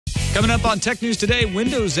Coming up on Tech News Today,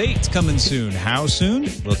 Windows 8's coming soon. How soon?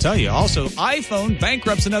 We'll tell you. Also, iPhone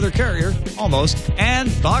bankrupts another carrier, almost, and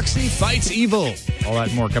Boxee fights evil. All that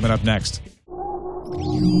and more coming up next.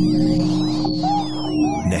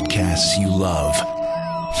 Netcasts you love.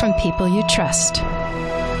 From people you trust.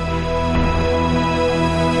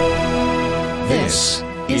 This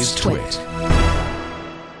is TWiT.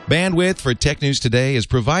 Bandwidth for Tech News Today is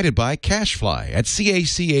provided by Cachefly at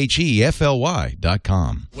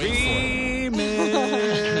CACHEFLY.com. Remix.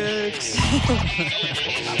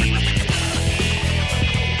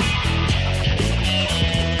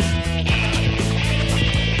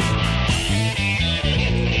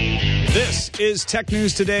 This is Tech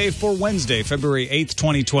News Today for Wednesday, February 8th,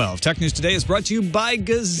 2012. Tech News Today is brought to you by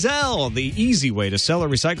Gazelle, the easy way to sell or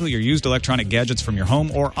recycle your used electronic gadgets from your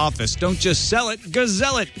home or office. Don't just sell it,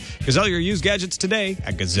 Gazelle it. Gazelle your used gadgets today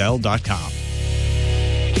at Gazelle.com.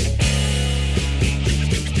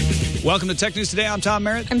 Welcome to Tech News Today. I'm Tom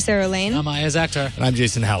Merritt. I'm Sarah Lane. I'm Iyaz Akhtar. And I'm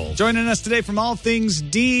Jason Howell. Joining us today from All Things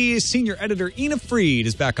D, senior editor Ina Fried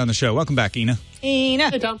is back on the show. Welcome back, Ina. Ina.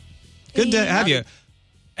 Hey, Tom. Good to have you.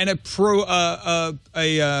 And a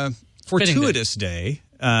fortuitous day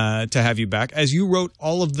to have you back, as you wrote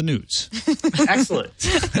all of the news. Excellent.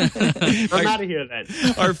 I'm out of here then.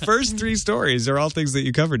 Our first three stories are all things that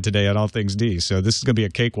you covered today on All Things D, so this is going to be a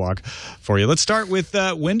cakewalk for you. Let's start with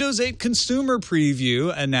Windows 8 consumer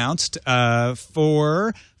preview announced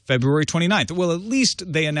for February 29th. Well, at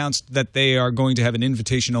least they announced that they are going to have an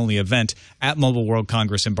invitation-only event at Mobile World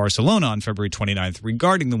Congress in Barcelona on February 29th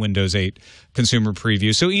regarding the Windows 8 consumer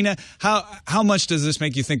preview. So, Ina, how much does this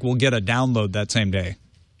make you think we'll get a download that same day?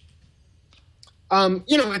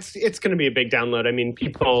 It's going to be a big download. I mean,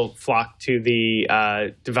 people flock to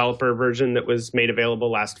the developer version that was made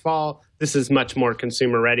available last fall. This is much more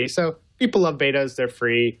consumer-ready. So people love betas. They're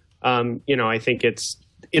free. I think it's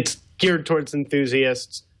geared towards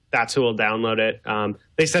enthusiasts. That's who will download it.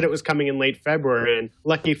 They said it was coming in late February, and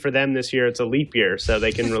lucky for them this year, it's a leap year, so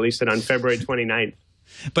they can release it on February 29th.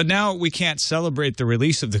 But now we can't celebrate the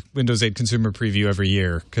release of the Windows 8 consumer preview every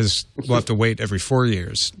year because we'll have to wait every 4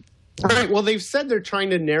 years. All right. Well, they've said they're trying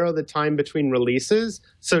to narrow the time between releases,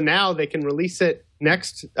 so now they can release it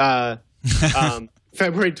next February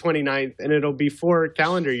 29th, and it'll be 4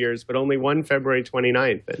 calendar years, but only one February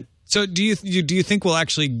 29th. And so do you think we'll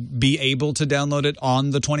actually be able to download it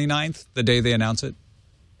on the 29th, the day they announce it?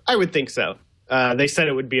 I would think so. They said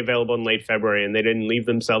it would be available in late February, and they didn't leave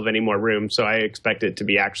themselves any more room, so I expect it to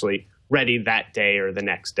be actually ready that day or the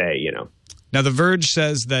next day, Now, The Verge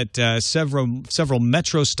says that several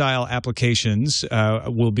Metro-style applications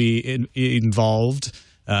will be involved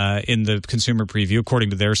in the consumer preview,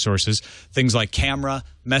 according to their sources. Things like camera,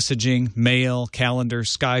 messaging, mail, calendar,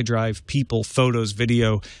 SkyDrive, people, photos,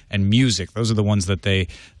 video, and music. Those are the ones that they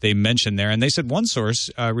mentioned there. And they said one source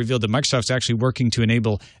revealed that Microsoft's actually working to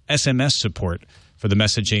enable SMS support for the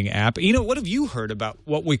messaging app. What have you heard about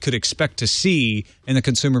what we could expect to see in the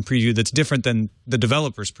consumer preview that's different than the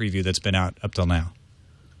developers preview that's been out up till now?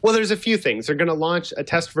 Well, there's a few things. They're going to launch a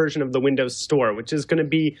test version of the Windows Store, which is going to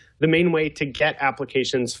be the main way to get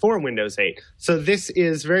applications for Windows 8. So this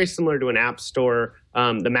is very similar to an app store,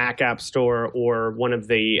 the Mac App Store, or one of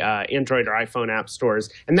the Android or iPhone app stores.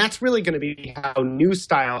 And that's really going to be how new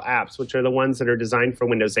style apps, which are the ones that are designed for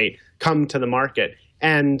Windows 8, come to the market.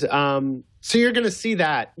 And so you're going to see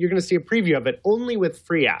that. You're going to see a preview of it only with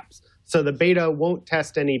free apps. So the beta won't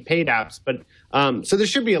test any paid apps, but so there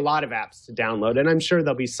should be a lot of apps to download, and I'm sure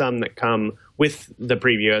there'll be some that come with the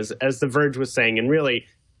preview, as The Verge was saying, and really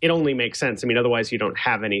it only makes sense. I mean, otherwise you don't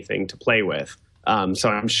have anything to play with. So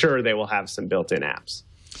I'm sure they will have some built-in apps.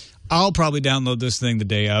 I'll probably download this thing the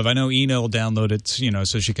day of. I know Ina will download it,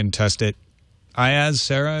 so she can test it. Iyaz,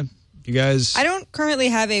 Sarah, you guys? I don't currently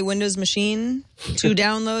have a Windows machine to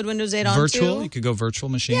download Windows 8 onto. Virtual? You could go virtual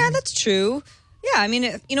machine? Yeah, that's true. Yeah, I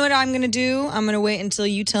mean, you know what I'm going to do? I'm going to wait until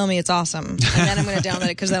you tell me it's awesome, and then I'm going to download it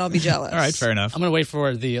because then I'll be jealous. All right, fair enough. I'm going to wait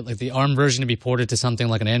for the ARM version to be ported to something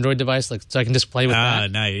like an Android device, so I can just play with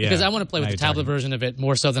that. Because I want to play with the tablet version of it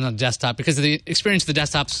more so than on desktop, because the experience of the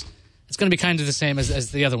desktops, it's going to be kind of the same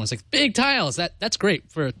as the other ones. Like big tiles, that's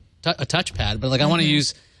great for a touchpad, but like I want to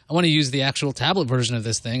use the actual tablet version of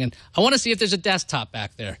this thing, and I want to see if there's a desktop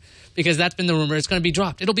back there, because that's been the rumor. It's going to be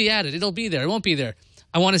dropped. It'll be added. It'll be there. It won't be there.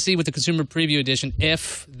 I want to see with the Consumer Preview Edition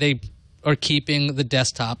if they are keeping the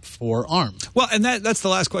desktop for ARM. Well, and that's the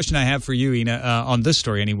last question I have for you, Ina, on this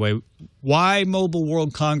story anyway. Why Mobile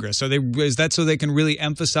World Congress? Is that so they can really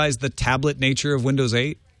emphasize the tablet nature of Windows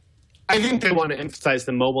 8? I think they want to emphasize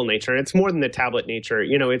the mobile nature. It's more than the tablet nature.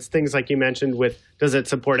 You know, it's things like you mentioned with, does it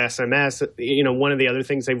support SMS? You know, one of the other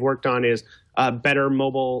things they've worked on is better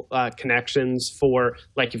mobile connections for,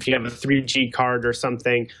 like, if you have a 3G card or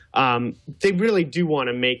something. They really do want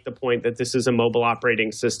to make the point that this is a mobile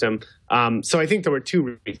operating system. So I think there were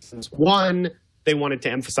two reasons. One, they wanted to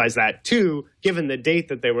emphasize that. Two, given the date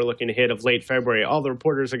that they were looking to hit of late February, all the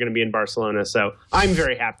reporters are going to be in Barcelona. So I'm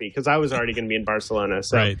very happy because I was already going to be in Barcelona.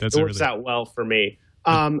 So right, it works out well for me.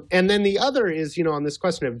 And then the other is, you know, on this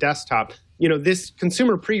question of desktop, you know, this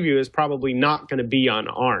consumer preview is probably not going to be on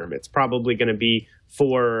ARM. It's probably going to be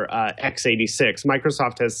for x86.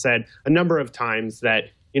 Microsoft has said a number of times that,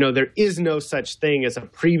 you know, there is no such thing as a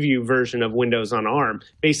preview version of Windows on ARM.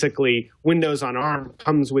 Basically, Windows on ARM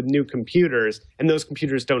comes with new computers, and those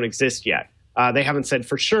computers don't exist yet. They haven't said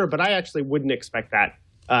for sure, but I actually wouldn't expect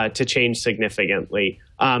that to change significantly.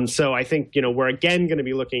 So I think, you know, we're again going to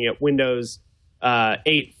be looking at Windows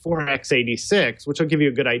 8 for x86, which will give you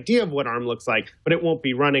a good idea of what ARM looks like, but it won't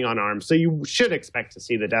be running on ARM. So you should expect to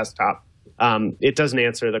see the desktop. It doesn't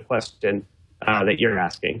answer the question that you're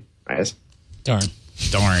asking, Iyaz. Darn.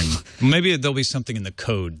 Maybe there'll be something in the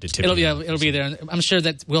code to tip you. Yeah, it'll be there. I'm sure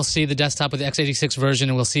that we'll see the desktop with the x86 version,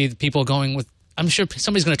 and we'll see people going with. I'm sure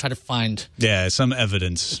somebody's going to try to find. Yeah, some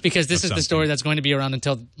evidence. Because this is the story that's going to be around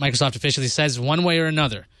until Microsoft officially says one way or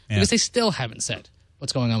another. Yeah. Because they still haven't said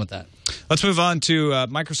what's going on with that. Let's move on to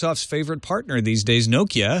Microsoft's favorite partner these days,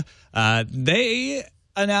 Nokia. They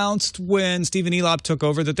announced when Stephen Elop took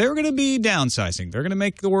over that they were going to be downsizing. They're going to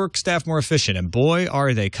make the work staff more efficient. And boy,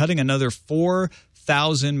 are they cutting another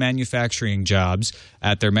 4,000 manufacturing jobs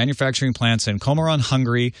at their manufacturing plants in Comoron,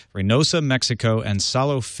 Hungary, Reynosa, Mexico, and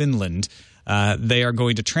Salo, Finland. They are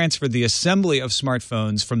going to transfer the assembly of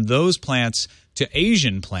smartphones from those plants to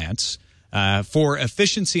Asian plants for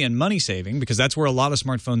efficiency and money saving, because that's where a lot of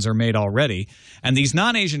smartphones are made already. And these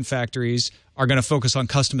non-Asian factories are going to focus on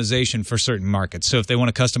customization for certain markets. So if they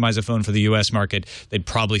want to customize a phone for the U.S. market, they'd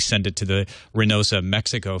probably send it to the Reynosa,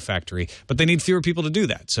 Mexico factory. But they need fewer people to do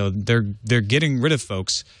that. So they're getting rid of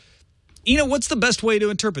folks. You know, what's the best way to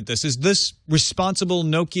interpret this? Is this responsible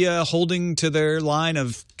Nokia holding to their line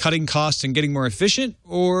of cutting costs and getting more efficient?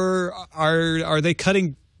 Or are they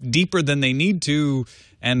cutting deeper than they need to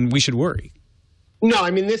and we should worry? No,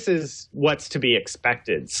 I mean, this is what's to be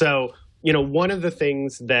expected. So, you know, one of the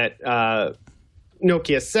things that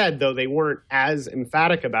Nokia said, though they weren't as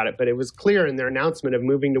emphatic about it, but it was clear in their announcement of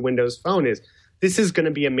moving to Windows Phone, is this is going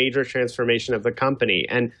to be a major transformation of the company.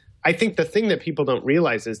 And I think the thing that people don't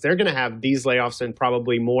realize is they're going to have these layoffs and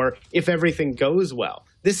probably more if everything goes well.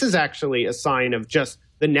 This is actually a sign of just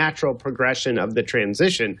the natural progression of the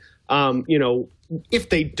transition. You know, if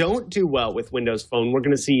they don't do well with Windows Phone, we're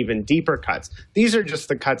going to see even deeper cuts. These are just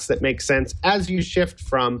the cuts that make sense as you shift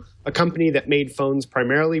from a company that made phones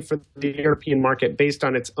primarily for the European market based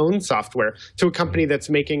on its own software to a company that's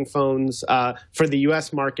making phones for the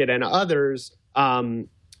US market and others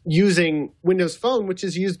using Windows Phone, which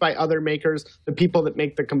is used by other makers. The people that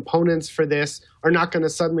make the components for this are not going to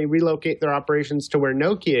suddenly relocate their operations to where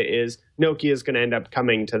Nokia is. Nokia is going to end up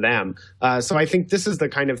coming to them. So I think this is the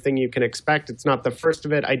kind of thing you can expect. It's not the first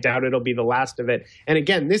of it. I doubt it'll be the last of it. And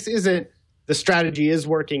again, this isn't the strategy is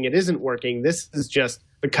working, it isn't working. This is just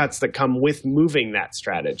the cuts that come with moving that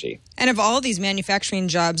strategy. And of all these manufacturing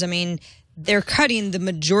jobs, I mean, they're cutting the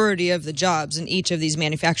majority of the jobs in each of these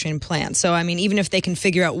manufacturing plants. So, I mean, even if they can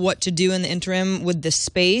figure out what to do in the interim with the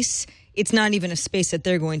space, it's not even a space that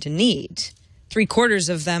they're going to need. 3/4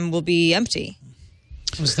 of them will be empty.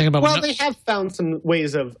 I was thinking about well, they have found some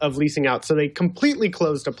ways of leasing out. So they completely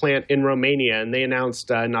closed a plant in Romania, and they announced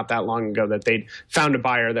not that long ago that they'd found a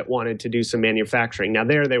buyer that wanted to do some manufacturing. Now,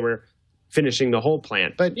 there they were finishing the whole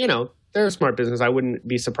plant. But, you know, they're a smart business. I wouldn't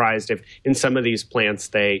be surprised if in some of these plants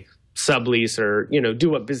they sublease or, you know, do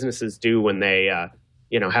what businesses do when they,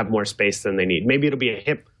 you know, have more space than they need. Maybe it'll be a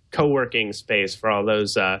hip co-working space for all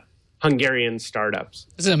those Hungarian startups.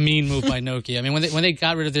 This is a mean move by Nokia. I mean, when they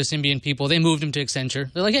got rid of their Symbian people, they moved them to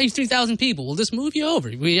Accenture. They're like, hey, 3,000 people. We'll just move you over.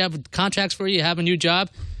 We have contracts for you. You have a new job.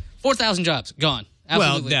 4,000 jobs. Gone.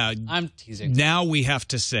 Absolutely. Well, now, I'm teasing. Now we have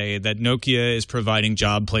to say that Nokia is providing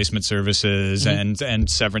job placement services and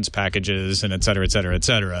severance packages and et cetera, et cetera, et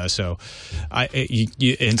cetera. So in some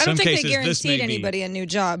cases, I don't think they guaranteed anybody a new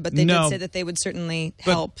job, but they did say that they would certainly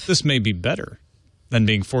help. This may be better than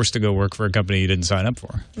being forced to go work for a company you didn't sign up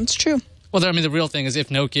for. It's true. Well, I mean, the real thing is if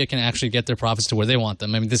Nokia can actually get their profits to where they want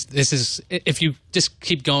them. I mean, this is if you just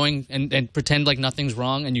keep going and pretend like nothing's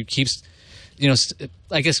wrong and you keep, you know,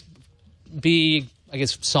 I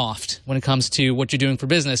guess, soft when it comes to what you're doing for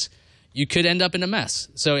business, you could end up in a mess.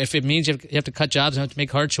 So if it means you have to cut jobs and have to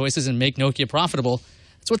make hard choices and make Nokia profitable,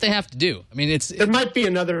 that's what they have to do. I mean, there might be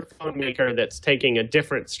another phone maker that's taking a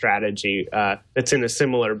different strategy that's in a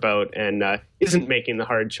similar boat and isn't making the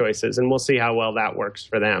hard choices, and we'll see how well that works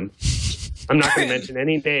for them. I'm not going to mention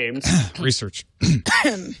any names. Research.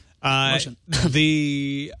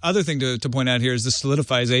 The other thing to point out here is this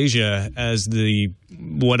solidifies Asia as the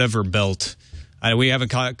whatever belt. We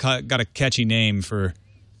haven't got a catchy name for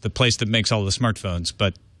the place that makes all the smartphones,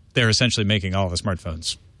 but they're essentially making all the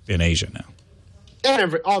smartphones in Asia now.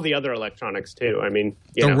 And all the other electronics, too. I mean,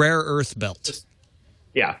 the rare earth belt.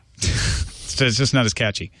 Yeah. It's just not as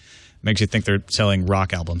catchy. Makes you think they're selling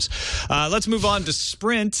rock albums. Let's move on to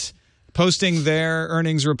Sprint, posting their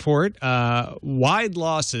earnings report. Wide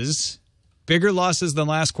losses. Bigger losses than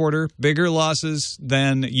last quarter, bigger losses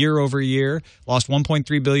than year over year. Lost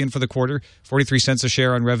 $1.3 billion for the quarter, 43 cents a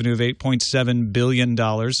share on revenue of $8.7 billion.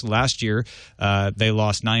 Last year, they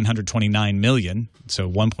lost $929 million,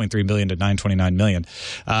 so $1.3 billion to $929 million.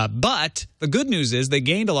 But the good news is they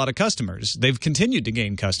gained a lot of customers. They've continued to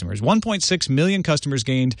gain customers. 1.6 million customers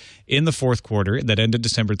gained in the fourth quarter that ended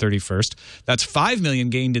December 31st. That's 5 million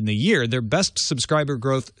gained in the year, their best subscriber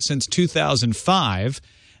growth since 2005.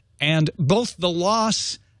 And both the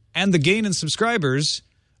loss and the gain in subscribers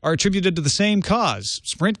are attributed to the same cause.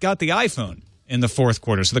 Sprint got the iPhone in the fourth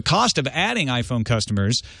quarter. So the cost of adding iPhone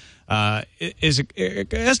customers is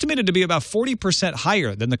estimated to be about 40%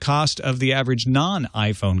 higher than the cost of the average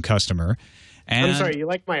non-iPhone customer. And I'm sorry, you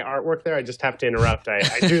like my artwork there? I just have to interrupt. I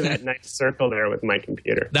drew that nice circle there with my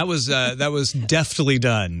computer. That was deftly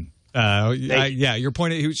done. You're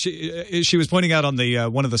pointing. She was pointing out on the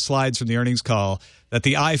one of the slides from the earnings call that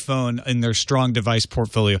the iPhone in their strong device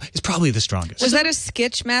portfolio is probably the strongest. Was that a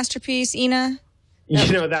sketch masterpiece, Ina?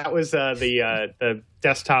 That was the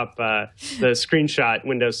desktop, the screenshot,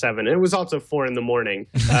 Windows 7. And it was also 4 in the morning.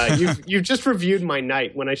 You've just reviewed my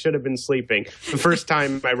night when I should have been sleeping. The first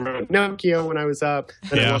time I wrote Nokia when I was up,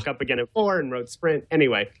 then I woke up again at 4 and wrote Sprint.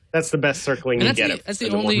 Anyway, that's the best circling you get. That's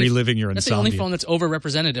the only reliving your insomnia. That's the only phone that's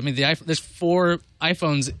overrepresented. I mean, there's 4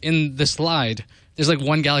 iPhones in the slide. There's like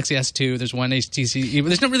one Galaxy S2. There's one HTC.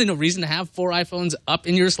 There's really no reason to have 4 iPhones up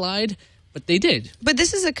in your slide. But they did. But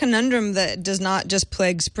this is a conundrum that does not just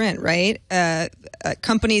plague Sprint, right?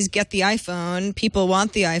 Companies get the iPhone. People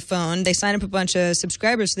want the iPhone. They sign up a bunch of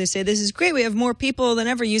subscribers. So they say, this is great. We have more people than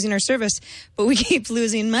ever using our service, but we keep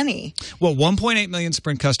losing money. Well, 1.8 million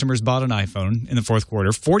Sprint customers bought an iPhone in the fourth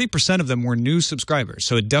quarter. 40% of them were new subscribers.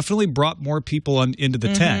 So it definitely brought more people into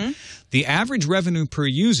the tent. The average revenue per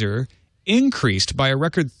user increased by a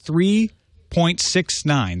record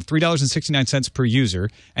 $3.69 per user,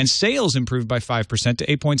 and sales improved by 5% to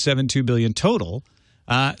 $8.72 billion total.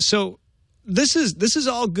 So this is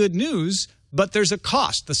all good news, but there's a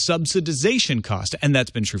cost, the subsidization cost, and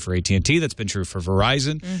that's been true for AT&T, that's been true for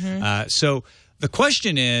Verizon. So the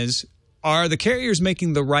question is, are the carriers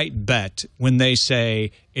making the right bet when they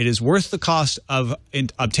say it is worth the cost of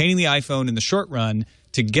obtaining the iPhone in the short run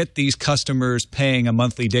to get these customers paying a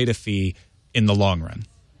monthly data fee in the long run?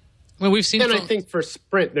 Well, we've seen. And I think for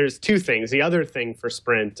Sprint, there's 2 things. The other thing for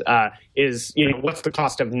Sprint is, what's the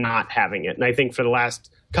cost of not having it? And I think for the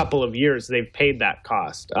last couple of years, they've paid that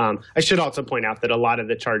cost. I should also point out that a lot of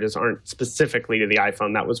the charges aren't specifically to the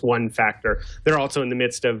iPhone. That was one factor. They're also in the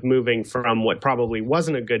midst of moving from what probably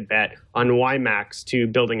wasn't a good bet on WiMAX to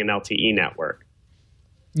building an LTE network.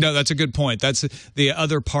 No, that's a good point. That's the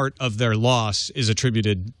other part of their loss is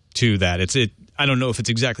attributed to that. I don't know if it's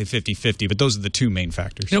exactly 50-50, but those are the 2 main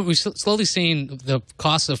factors. We've slowly seen the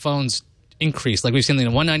cost of phones increase. Like we've seen,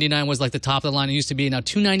 $199 was like the top of the line it used to be. Now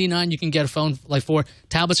 $299 you can get a phone like 4.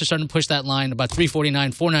 Tablets are starting to push that line about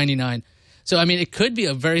 $349, $499. So, I mean, it could be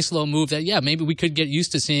a very slow move that, maybe we could get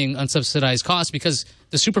used to seeing unsubsidized costs because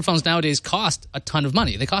the super phones nowadays cost a ton of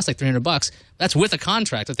money. They cost like $300. That's with a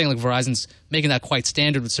contract. I think like Verizon's making that quite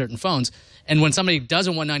standard with certain phones. And when somebody does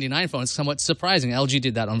a $199 phone, it's somewhat surprising. LG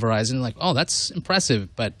did that on Verizon. Like, oh, that's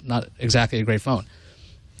impressive, but not exactly a great phone.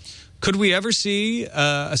 Could we ever see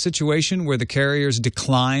a situation where the carriers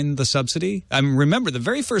decline the subsidy? I mean, remember, the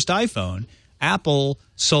very first iPhone, Apple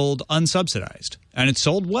sold unsubsidized, and it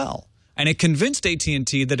sold well. And it convinced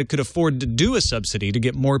AT&T that it could afford to do a subsidy to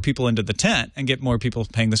get more people into the tent and get more people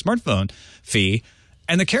paying the smartphone fee.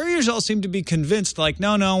 And the carriers all seem to be convinced, like,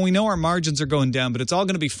 no, we know our margins are going down, but it's all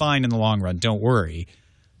going to be fine in the long run. Don't worry.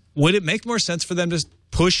 Would it make more sense for them to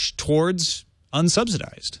push towards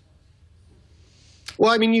unsubsidized?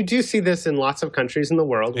 Well, I mean, you do see this in lots of countries in the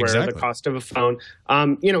world where the cost of a phone,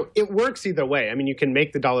 it works either way. I mean, you can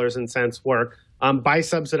make the dollars and cents work. By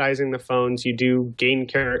subsidizing the phones, you do gain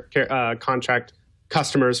contract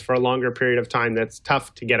customers for a longer period of time. That's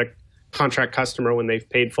tough to get a contract customer when they've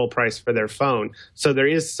paid full price for their phone. So there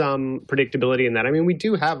is some predictability in that. I mean, we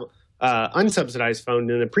do have unsubsidized phone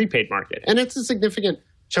in the prepaid market, and it's a significant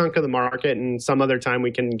chunk of the market. And some other time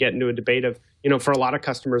we can get into a debate of, for a lot of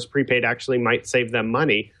customers, prepaid actually might save them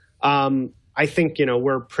money. I think,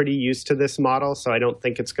 we're pretty used to this model, so I don't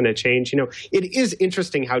think it's going to change. It is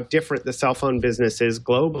interesting how different the cell phone business is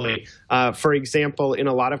globally. For example, in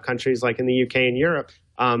a lot of countries like in the UK and Europe,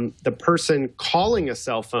 the person calling a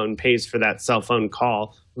cell phone pays for that cell phone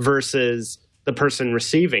call versus the person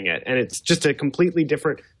receiving it. And it's just a completely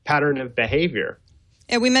different pattern of behavior.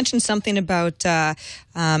 Yeah, we mentioned something about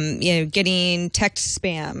getting text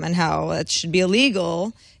spam and how it should be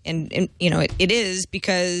illegal. And it is,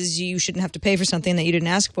 because you shouldn't have to pay for something that you didn't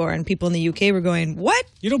ask for. And people in the UK were going, what?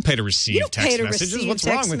 You don't pay to receive text messages? What's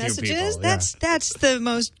wrong with you people? That's the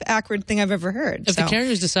most awkward thing I've ever heard. If the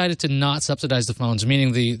carriers decided to not subsidize the phones,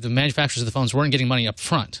 meaning the manufacturers of the phones weren't getting money up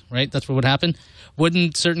front, right? That's what would happen.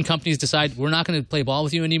 Wouldn't certain companies decide, we're not going to play ball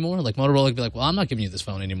with you anymore? Like Motorola would be like, well, I'm not giving you this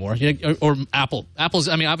phone anymore. Or Apple. Apple's,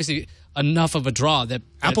 obviously enough of a draw that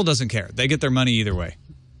Apple doesn't care. They get their money either way.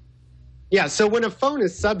 Yeah, so when a phone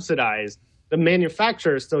is subsidized, the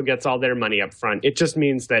manufacturer still gets all their money up front. It just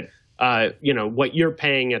means that, what you're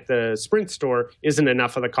paying at the Sprint store isn't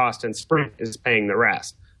enough of the cost, and Sprint is paying the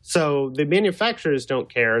rest. So the manufacturers don't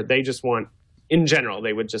care. They just want, in general,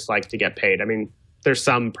 they would just like to get paid. I mean, there's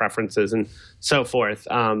some preferences and so forth.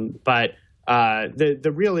 But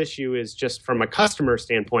the real issue is just from a customer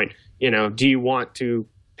standpoint, do you want to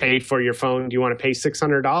pay for your phone? Do you want to pay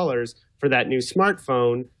 $600 for that new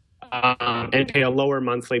smartphone? And pay a lower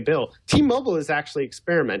monthly bill? T-Mobile is actually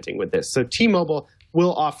experimenting with this. So T-Mobile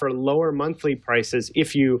will offer lower monthly prices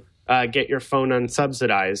if you get your phone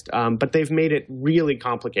unsubsidized, but they've made it really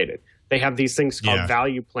complicated. They have these things called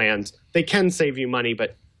value plans. They can save you money,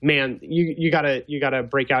 but man, you gotta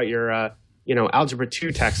break out your Algebra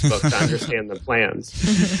 2 textbook to understand the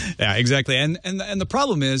plans. Yeah, exactly. And the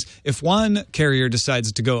problem is, if one carrier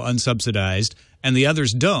decides to go unsubsidized and the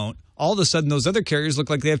others don't, all of a sudden those other carriers look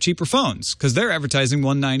like they have cheaper phones because they're advertising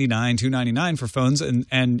 $199, $299 for phones,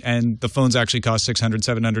 and the phones actually cost $600,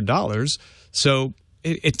 $700. So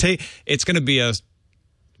it's going to be a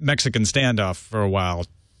Mexican standoff for a while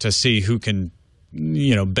to see who can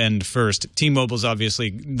bend first. T-Mobile's obviously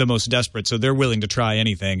the most desperate, so they're willing to try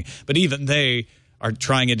anything. But even they are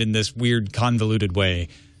trying it in this weird, convoluted way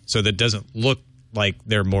so that it doesn't look like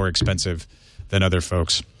they're more expensive than other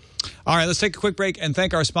folks. All right, let's take a quick break and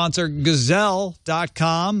thank our sponsor,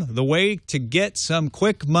 Gazelle.com. The way to get some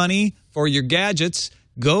quick money for your gadgets.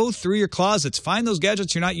 Go through your closets. Find those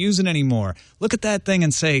gadgets you're not using anymore. Look at that thing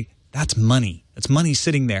and say, that's money. It's money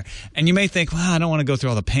sitting there. And you may think, well, I don't want to go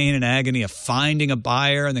through all the pain and agony of finding a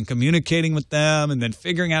buyer and then communicating with them and then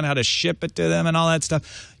figuring out how to ship it to them and all that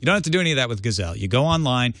stuff. You don't have to do any of that with Gazelle. You go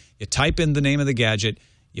online, you type in the name of the gadget,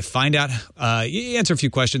 you find out, you answer a few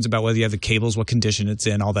questions about whether you have the cables, what condition it's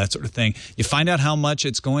in, all that sort of thing. You find out how much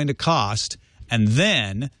it's going to cost, and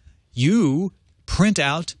then you print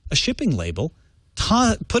out a shipping label,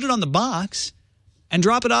 put it on the box, and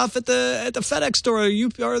drop it off at the FedEx store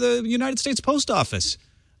or the United States Post Office.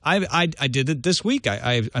 I did it this week.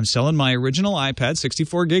 I'm selling my original iPad,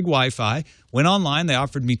 64 gig Wi-Fi. Went online. They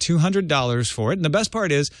offered me $200 for it. And the best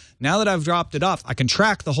part is, now that I've dropped it off, I can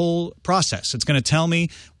track the whole process. It's going to tell me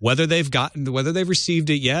whether they've received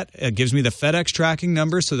it yet. It gives me the FedEx tracking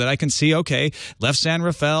number so that I can see, okay, left San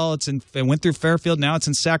Rafael. It went through Fairfield. Now it's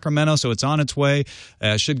in Sacramento, so it's on its way.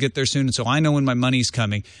 Should get there soon. And so I know when my money's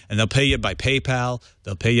coming. And they'll pay you by PayPal.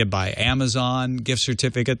 They'll pay you by Amazon gift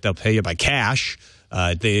certificate. They'll pay you by cash.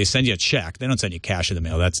 They send you a check. They don't send you cash in the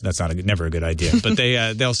mail. That's never a good idea. But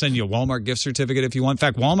they'll send you a Walmart gift certificate if you want. In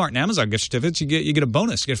fact, Walmart and Amazon gift certificates, you get a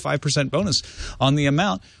bonus. You get a 5% bonus on the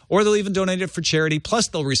amount. Or they'll even donate it for charity. Plus,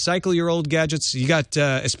 they'll recycle your old gadgets. You got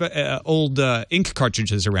old ink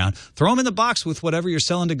cartridges around. Throw them in the box with whatever you're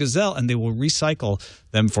selling to Gazelle, and they will recycle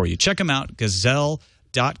them for you. Check them out,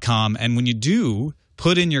 Gazelle.com. And when you do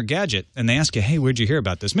put in your gadget and they ask you, hey, where'd you hear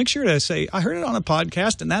about this? Make sure to say, I heard it on a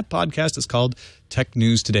podcast, and that podcast is called Tech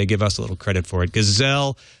News Today. Give us a little credit for it.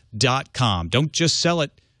 Gazelle.com. Don't just sell it.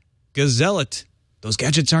 Gazelle it. Those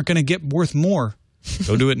gadgets aren't going to get worth more.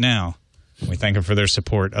 Go do it now. We thank them for their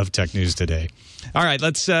support of Tech News Today. All right,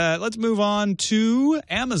 let's move on to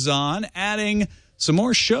Amazon adding some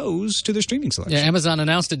more shows to their streaming selection. Yeah, Amazon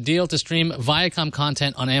announced a deal to stream Viacom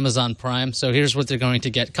content on Amazon Prime. So here's what they're going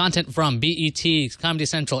to get. Content from BET, Comedy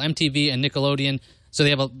Central, MTV, and Nickelodeon. So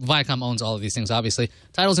Viacom owns all of these things, obviously.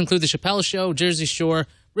 Titles include The Chappelle Show, Jersey Shore,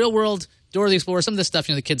 Real World, Dora the Explorer, some of this stuff,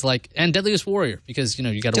 the kids like, and Deadliest Warrior, because,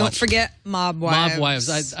 you got to watch. Don't forget Mob Wives. Mob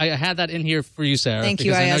Wives. I had that in here for you, Sarah. Thank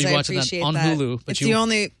you, because I know Iyaz. you watch that on Hulu. But it's the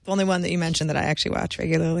only one that you mentioned that I actually watch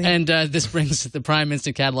regularly. And this brings the Prime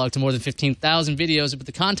Instant catalog to more than 15,000 videos, but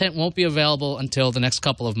the content won't be available until the next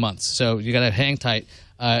couple of months. So you got to hang tight.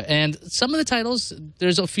 And some of the titles,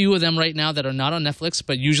 there's a few of them right now that are not on Netflix,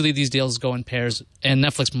 but usually these deals go in pairs, and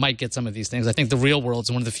Netflix might get some of these things. I think The Real World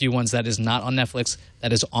is one of the few ones that is not on Netflix,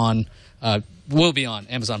 that is on, will be on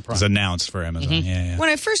Amazon Prime. It's announced for Amazon, yeah. When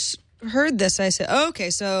I first heard this, I said,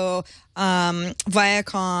 okay, so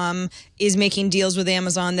Viacom is making deals with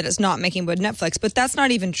Amazon that it's not making with Netflix, but that's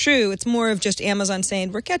not even true. It's more of just Amazon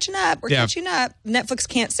saying, we're catching up, we're catching up. Netflix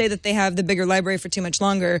can't say that they have the bigger library for too much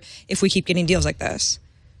longer if we keep getting deals like this.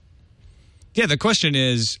 Yeah, the question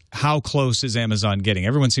is, how close is Amazon getting?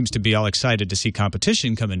 Everyone seems to be all excited to see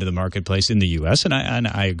competition come into the marketplace in the U.S., and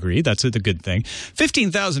I agree. That's the good thing.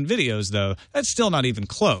 15,000 videos, though, that's still not even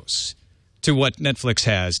close to what Netflix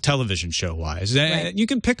has television show-wise. Right. You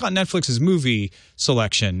can pick on Netflix's movie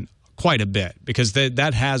selection quite a bit because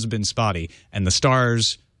that has been spotty, and the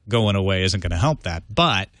stars going away isn't going to help that.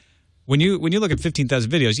 But when you look at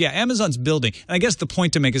 15,000 videos, yeah, Amazon's building. And I guess the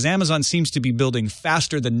point to make is Amazon seems to be building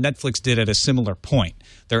faster than Netflix did at a similar point.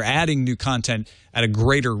 They're adding new content at a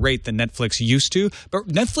greater rate than Netflix used to. But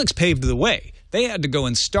Netflix paved the way. They had to go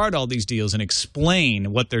and start all these deals and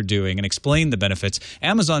explain what they're doing and explain the benefits.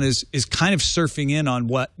 Amazon is kind of surfing in on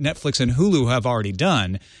what Netflix and Hulu have already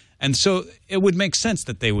done. And so it would make sense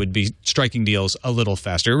that they would be striking deals a little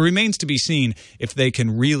faster. It remains to be seen if they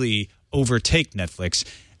can really overtake Netflix.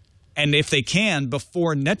 And if they can,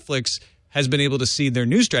 before Netflix has been able to see their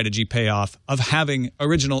new strategy pay off of having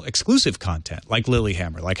original exclusive content like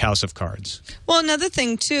Lilyhammer, like House of Cards. Well, another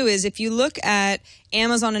thing, too, is if you look at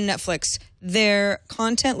Amazon and Netflix, their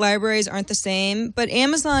content libraries aren't the same, but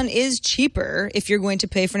Amazon is cheaper if you're going to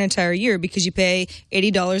pay for an entire year because you pay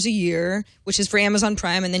 $80 a year, which is for Amazon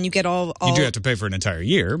Prime, and then you get all you do have to pay for an entire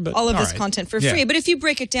year, but all of this content for free. But if you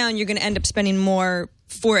break it down, you're going to end up spending more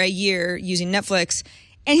for a year using Netflix.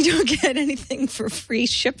 And you don't get anything for free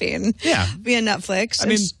shipping via Netflix. I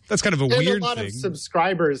mean, that's kind of a weird thing. A lot of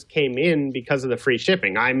subscribers came in because of the free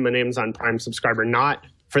shipping. I'm an Amazon Prime subscriber, not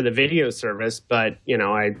for the video service, but,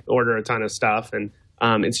 I order a ton of stuff, and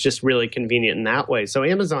it's just really convenient in that way. So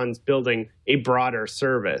Amazon's building a broader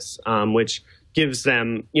service, which gives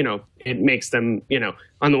them, it makes them,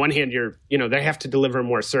 on the one hand, they have to deliver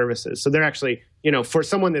more services. So they're actually, for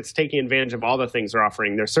someone that's taking advantage of all the things they're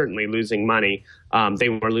offering, they're certainly losing money. They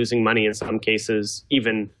were losing money in some cases,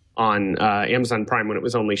 even on Amazon Prime when it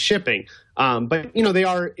was only shipping. But,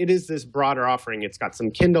 it is this broader offering. It's got some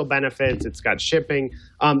Kindle benefits. It's got shipping.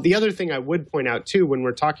 The other thing I would point out, too, when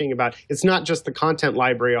we're talking about, it's not just the content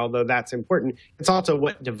library, although that's important. It's also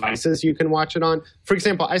what devices you can watch it on. For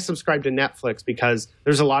example, I subscribe to Netflix because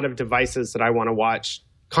there's a lot of devices that I want to watch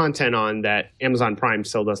content on that Amazon Prime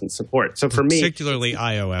still doesn't support. So for me, particularly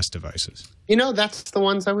iOS devices. That's the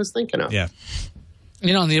ones I was thinking of. Yeah.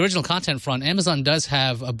 On the original content front, Amazon does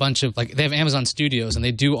have a bunch of, they have Amazon Studios, and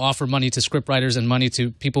they do offer money to scriptwriters and money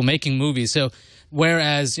to people making movies. So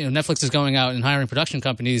whereas, Netflix is going out and hiring production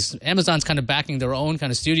companies, Amazon's kind of backing their own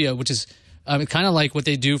kind of studio, which is kind of like what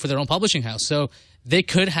they do for their own publishing house. So they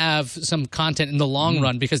could have some content in the long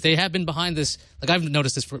run because they have been behind this. Like I've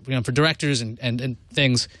noticed this for directors and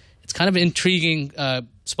things. It's kind of an intriguing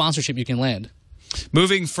sponsorship you can land.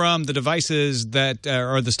 Moving from the devices that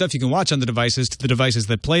or the stuff you can watch on the devices to the devices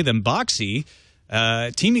that play them, Boxee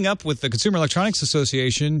teaming up with the Consumer Electronics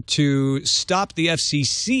Association to stop the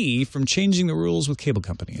FCC from changing the rules with cable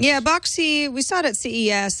companies. Yeah, Boxee, we saw it at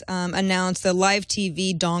CES, announced the Live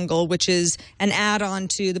TV dongle, which is an add-on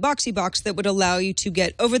to the Boxee box that would allow you to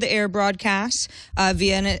get over-the-air broadcasts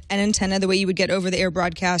via an antenna, the way you would get over-the-air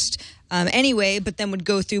broadcast anyway, but then would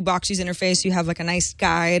go through Boxee's interface. You have like a nice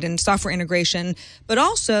guide and software integration, but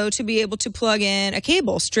also to be able to plug in a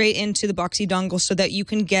cable straight into the Boxee dongle so that you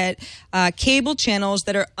can get cable channels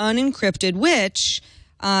that are unencrypted, which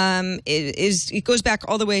it goes back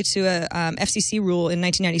all the way to a FCC rule in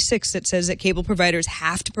 1996 that says that cable providers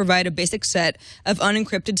have to provide a basic set of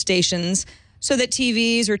unencrypted stations so that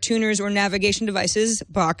TVs or tuners or navigation devices,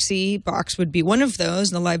 Boxee box would be one of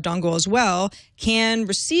those, and the Live dongle as well, can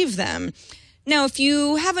receive them. Now, if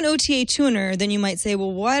you have an OTA tuner, then you might say,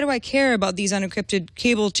 well, why do I care about these unencrypted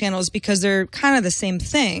cable channels? Because they're kind of the same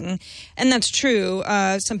thing. And that's true.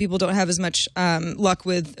 Some people don't have as much luck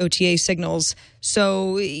with OTA signals.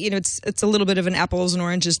 So, it's a little bit of an apples and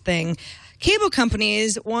oranges thing. Cable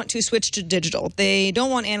companies want to switch to digital. They don't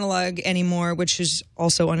want analog anymore, which is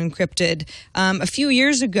also unencrypted. A few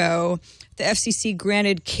years ago, the FCC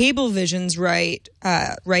granted Cablevision's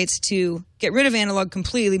rights to get rid of analog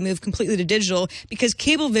completely, move completely to digital, because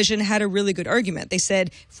Cablevision had a really good argument. They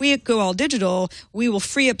said, if we go all digital, we will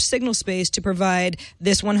free up signal space to provide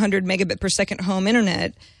this 100 megabit per second home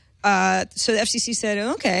internet. So the FCC said,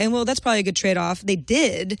 okay, well, that's probably a good trade-off. They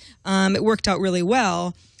did. It worked out really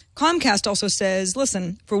well. Comcast also says,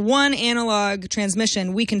 listen, for one analog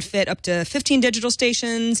transmission, we can fit up to 15 digital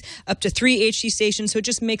stations, up to 3 HD stations. So it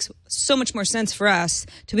just makes so much more sense for us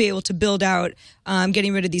to be able to build out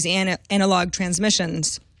getting rid of these analog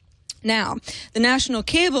transmissions. Now, the National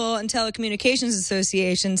Cable and Telecommunications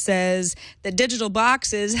Association says that digital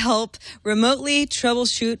boxes help remotely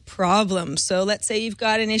troubleshoot problems. So let's say you've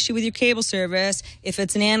got an issue with your cable service. If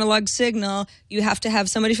it's an analog signal, you have to have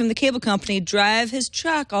somebody from the cable company drive his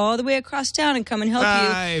truck all the way across town and come and help you.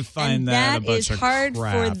 I find that a bunch is of hard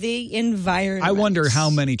crap. for the environment. I wonder how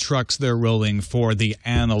many trucks they're rolling for the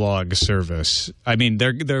analog service. I mean,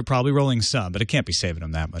 they're probably rolling some, but it can't be saving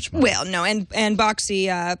them that much money. Well, no, and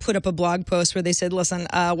Boxee put up a blog post where they said, listen,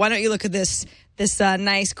 why don't you look at this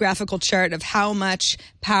nice graphical chart of how much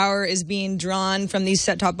power is being drawn from these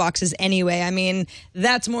set-top boxes anyway. I mean,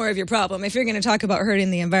 that's more of your problem. If you're going to talk about hurting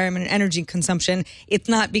the environment and energy consumption, it's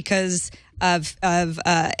not because of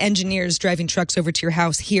engineers driving trucks over to your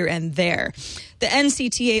house here and there. The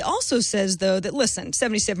NCTA also says, though, that, listen,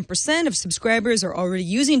 77% of subscribers are already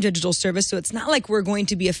using digital service, so it's not like we're going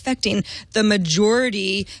to be affecting the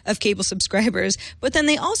majority of cable subscribers. But then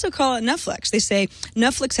they also call it Netflix. They say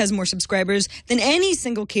Netflix has more subscribers than any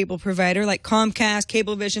single cable provider like Comcast,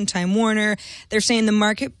 Cablevision, Time Warner. They're saying the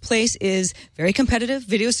marketplace is very competitive.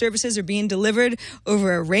 Video services are being delivered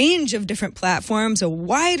over a range of different platforms, a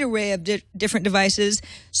wide array of different devices.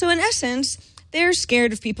 So in essence, they're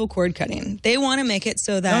scared of people cord cutting. They want to make it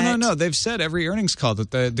so that... No. They've said every earnings call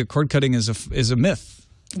that the cord cutting is a myth.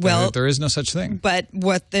 Well, there is no such thing. But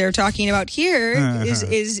what they're talking about here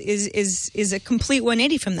is a complete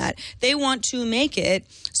 180 from that. They want to make it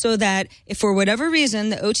so that if for whatever reason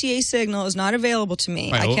the OTA signal is not available to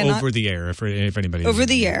me, right, I cannot over the air. If anybody over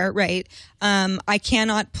the air, right? I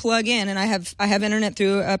cannot plug in, and I have internet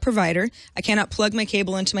through a provider. I cannot plug my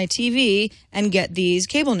cable into my TV and get these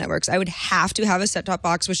cable networks. I would have to have a set-top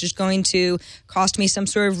box, which is going to cost me some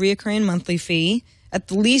sort of reoccurring monthly fee. At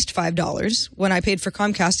least $5. When I paid for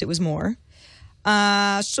Comcast, it was more.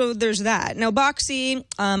 So there's that. Now, Boxee,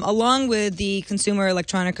 along with the Consumer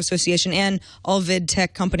Electronic Association and All Vid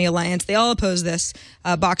Tech Company Alliance, they all oppose this.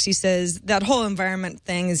 Boxee says that whole environment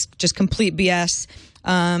thing is just complete BS.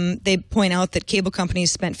 They point out that cable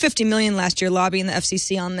companies spent $50 million last year lobbying the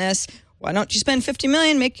FCC on this. Why don't you spend $50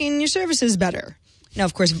 million making your services better? Now,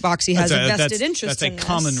 of course, Boxee has a vested interest in this. That's a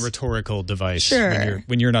common rhetorical device. Sure.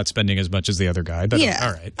 When you're not spending as much as the other guy. But, yeah.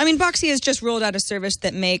 All right. I mean, Boxee has just rolled out a service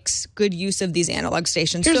that makes good use of these analog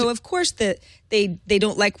stations. So, of course, that they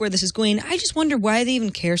don't like where this is going. I just wonder why they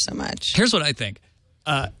even care so much. Here's what I think.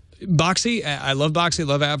 Boxee, I love Boxee,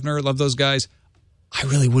 love Avner, love those guys. I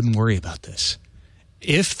really wouldn't worry about this.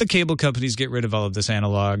 If the cable companies get rid of all of this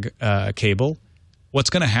analog cable, what's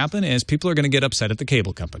going to happen is people are going to get upset at the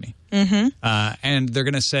cable company. Mm-hmm. And they're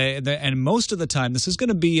going to say, and most of the time, this is going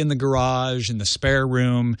to be in the garage, in the spare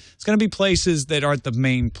room. It's going to be places that aren't the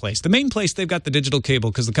main place. The main place, they've got the digital cable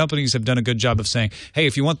because the companies have done a good job of saying, hey,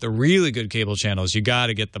 if you want the really good cable channels, you got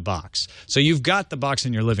to get the box. So you've got the box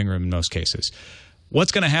in your living room in most cases.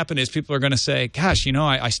 What's going to happen is people are going to say, gosh,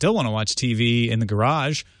 I still want to watch TV in the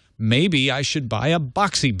garage. Maybe I should buy a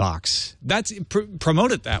Boxee box. That's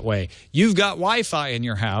promote it that way. You've got Wi-Fi in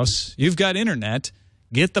your house. You've got internet.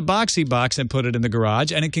 Get the Boxee box and put it in the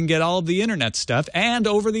garage, and it can get all of the internet stuff and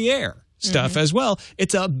over-the-air stuff as well.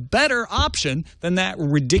 It's a better option than that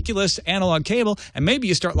ridiculous analog cable, and maybe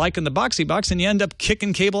you start liking the Boxee box and you end up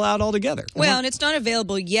kicking cable out altogether. Well, and it's not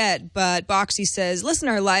available yet, but Boxee says, listen,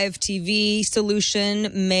 our live TV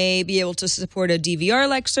solution may be able to support a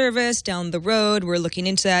DVR-like service down the road. We're looking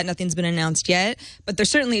into that. Nothing's been announced yet, but they're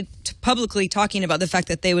certainly publicly talking about the fact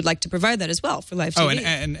that they would like to provide that as well for live TV. Oh,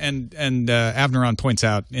 and Avneron points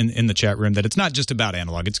out in the chat room that it's not just about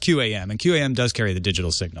analog, it's QAM, and QAM does carry the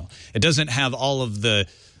digital signal. It doesn't have all of the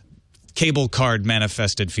cable card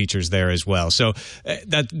manifested features there as well. So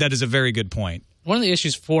that is a very good point. One of the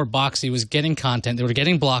issues for Boxee was getting content. They were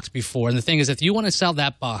getting blocked before. And the thing is, if you want to sell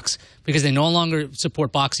that box, because they no longer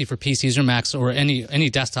support Boxee for PCs or Macs or any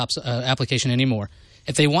desktop application anymore,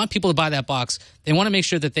 if they want people to buy that box, they want to make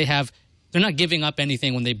sure that they're not giving up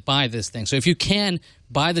anything when they buy this thing. So if you can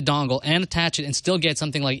buy the dongle and attach it and still get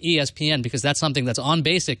something like ESPN, because that's something that's on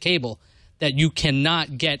basic cable, that you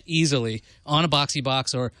cannot get easily on a Boxee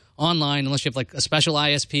box or online unless you have like a special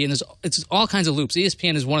ISP. And it's all kinds of loops.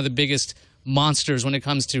 ESPN is one of the biggest monsters when it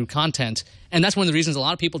comes to content. And that's one of the reasons a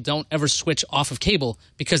lot of people don't ever switch off of cable,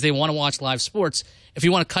 because they want to watch live sports. If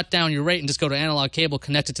you want to cut down your rate and just go to analog cable,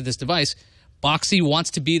 connect it to this device, Boxee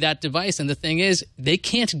wants to be that device. And the thing is, they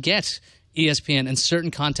can't get ESPN and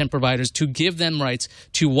certain content providers to give them rights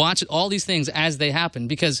to watch all these things as they happen,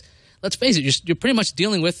 because let's face it, you're pretty much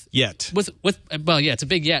dealing with well, yeah, it's a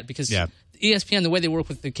big yet, because ESPN, the way they work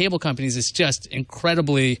with the cable companies is just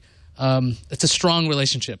incredibly it's a strong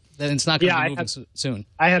relationship, and it's not going to be moving soon.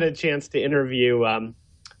 I had a chance to interview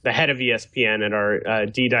the head of ESPN at our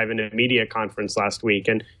D-Dive into Media conference last week,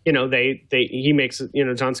 and he makes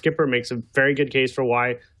John Skipper makes a very good case for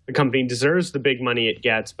why the company deserves the big money it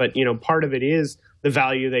gets, but part of it is the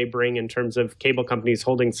value they bring in terms of cable companies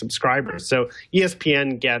holding subscribers. So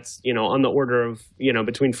ESPN gets on the order of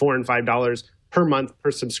between $4 and $5 per month per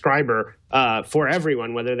subscriber for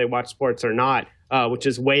everyone, whether they watch sports or not, which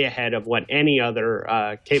is way ahead of what any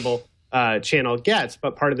other cable channel gets.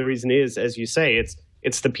 But part of the reason is, as you say,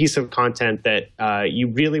 it's the piece of content that you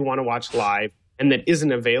really want to watch live and that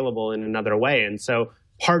isn't available in another way. And so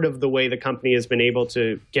part of the way the company has been able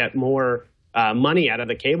to get more money out of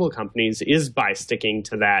the cable companies is by sticking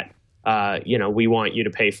to that. We want you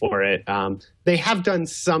to pay for it. They have done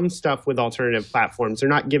some stuff with alternative platforms. They're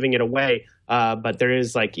not giving it away, but there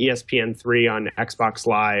is like ESPN3 on Xbox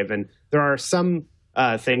Live, and there are some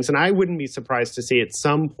things. And I wouldn't be surprised to see at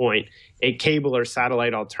some point a cable or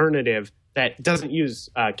satellite alternative that doesn't use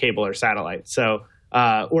cable or satellite, so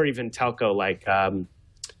or even telco like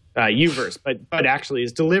Uverse, but actually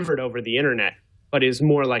is delivered over the internet, but is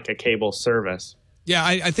more like a cable service. Yeah,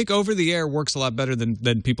 I think over-the-air works a lot better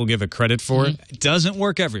than people give it credit for. It doesn't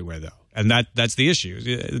work everywhere, though, and that's the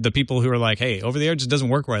issue. The people who are like, hey, over-the-air just doesn't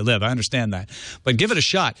work where I live. I understand that. But give it a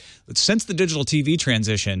shot. Since the digital TV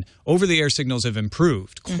transition, over-the-air signals have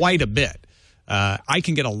improved quite a bit. I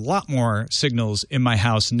can get a lot more signals in my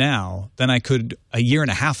house now than I could a year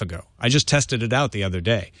and a half ago. I just tested it out the other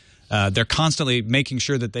day. They're constantly making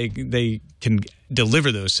sure that they can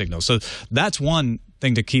deliver those signals. So that's one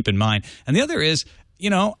thing to keep in mind. And the other is,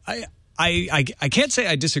 I can't say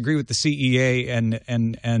I disagree with the CEA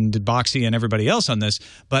and Boxee and everybody else on this,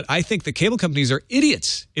 but I think the cable companies are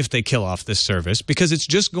idiots if they kill off this service, because it's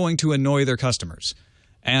just going to annoy their customers.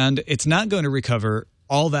 And it's not going to recover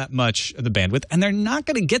all that much of the bandwidth, and they're not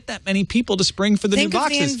going to get that many people to spring for the new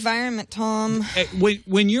boxes. Think of the environment, Tom.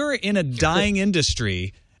 When you're in a dying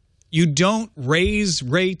industry, you don't raise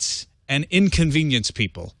rates and inconvenience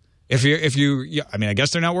people. I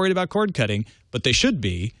guess they're not worried about cord cutting, but they should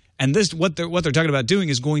be. And what they're talking about doing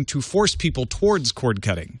is going to force people towards cord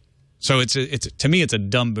cutting. So to me, it's a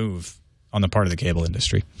dumb move on the part of the cable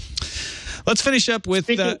industry. Let's finish up with.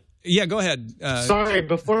 Go ahead. Sorry,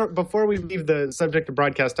 before we leave the subject of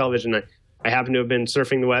broadcast television, I happen to have been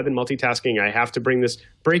surfing the web and multitasking. I have to bring this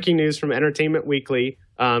breaking news from Entertainment Weekly.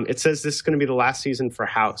 It says this is going to be the last season for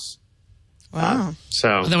House. Wow.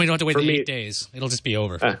 So then we don't have to wait 8 days. It'll just be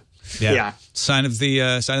over. Yeah. Sign of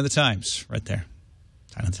the times right there.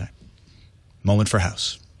 Sign of the time. Moment for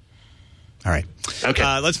House. All right.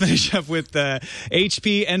 Okay. Let's finish up with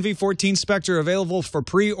HP NV14 Spectre, available for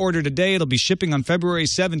pre-order today. It'll be shipping on February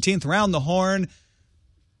 17th. Round the horn.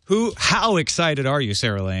 How excited are you,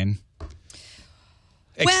 Sarah Lane?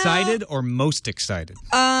 Excited or most excited?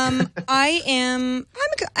 I'm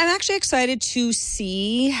actually excited to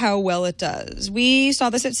see how well it does. We saw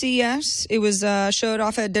this at CES. It was showed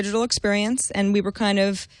off at Digital Experience, and we were kind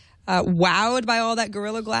of wowed by all that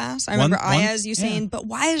Gorilla Glass. I remember Iyaz saying, but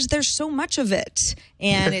why is there so much of it?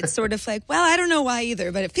 And it's sort of like, well, I don't know why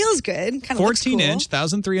either, but it feels good. Kind of 14-inch,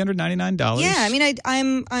 $1,399. Yeah, I mean,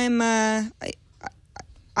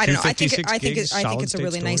 I don't know. I think it's a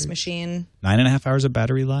really nice machine. 9.5 hours of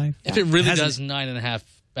battery life. If it really does 9.5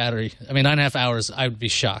 battery, 9.5 hours, I would be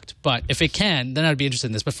shocked. But if it can, then I'd be interested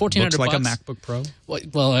in this. But $1,400 looks like a MacBook Pro.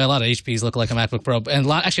 Well, a lot of HPs look like a MacBook Pro, and a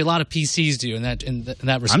lot of PCs do in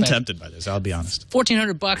that respect. I'm tempted by this. I'll be honest.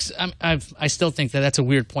 $1,400. I still think that's a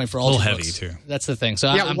weird point for all. A little heavy too. That's the thing.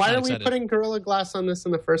 So yeah, why are we putting Gorilla Glass on this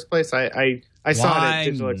in the first place? I saw it at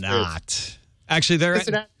Digital Experience. Why not? Actually, they're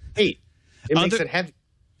at 8. It makes it heavy.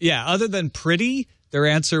 Yeah, other than pretty, their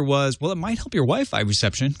answer was, well, it might help your Wi-Fi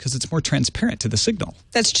reception because it's more transparent to the signal.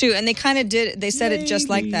 That's true, and they kind of did. They said it just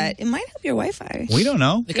like that. It might help your Wi-Fi. We don't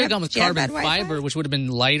know. They could have gone with carbon fiber, which would have been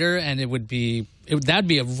lighter, and that'd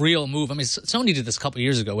be a real move. I mean, Sony did this a couple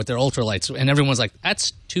years ago with their ultralights, and everyone was like, "That's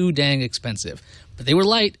too dang expensive." But they were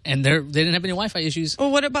light, and they didn't have any Wi-Fi issues. Well,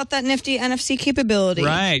 what about that nifty NFC capability?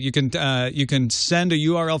 Right, you can send a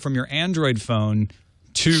URL from your Android phone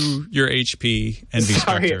to your HP NV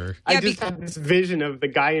Spectre. I just have this vision of the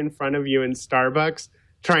guy in front of you in Starbucks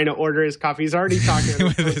trying to order his coffee. He's already talking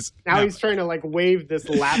about his, now he's trying to like wave this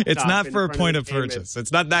laptop. It's not for a point of purchase.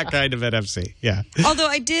 It's not that kind of NFC. Yeah. Although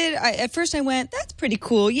at first I went, that's pretty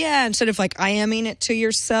cool. Yeah. Instead of like IMing it to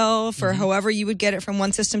yourself or however you would get it from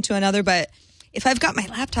one system to another. But if I've got my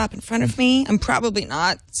laptop in front of me, I'm probably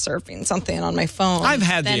not surfing something on my phone. I've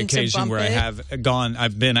had the occasion where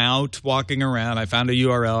I've been out walking around. I found a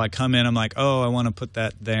URL. I come in. I'm like, oh, I want to put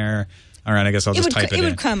that there. All right, I guess I'll just type it in. It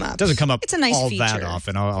would come up. It doesn't come up it's a nice all feature. that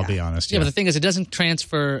often, I'll be honest. Yeah, but the thing is, it doesn't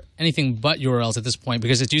transfer anything but URLs at this point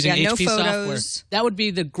because it's using HP software. That would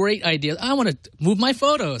be the great idea. I want to move my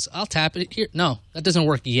photos. I'll tap it here. No, that doesn't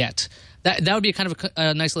work yet. That would be kind of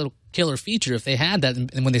a nice little killer feature if they had that.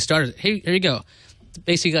 And when they started, hey, here you go.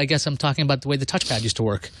 Basically, I guess I'm talking about the way the touchpad used to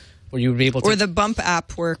work, where you would be able to... Or the bump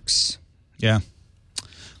app works. Yeah.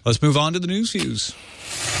 Let's move on to the news views.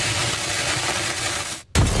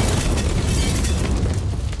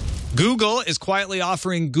 Google is quietly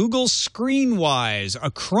offering Google Screenwise, a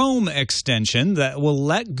Chrome extension that will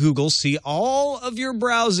let Google see all of your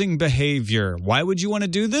browsing behavior. Why would you want to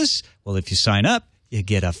do this? Well, if you sign up, you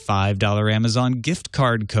get a $5 Amazon gift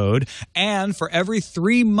card code. And for every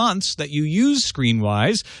 3 months that you use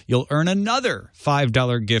Screenwise, you'll earn another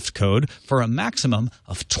 $5 gift code for a maximum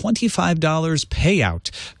of $25 payout.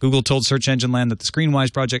 Google told Search Engine Land that the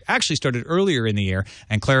Screenwise project actually started earlier in the year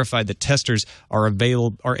and clarified that testers are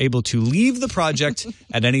able to leave the project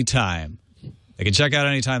at any time. They can check out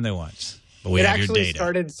anytime they want. But we have your data. It actually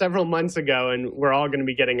started several months ago, and we're all going to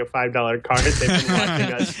be getting a $5 card. They've been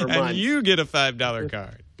watching us for months. And you get a $5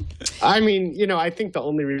 card. I mean, I think the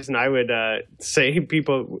only reason I would say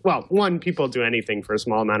people do anything for a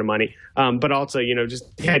small amount of money, but also,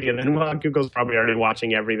 just the idea that, Google's probably already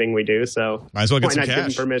watching everything we do, so might as well get why some not cash.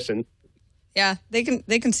 Give them permission? Yeah, they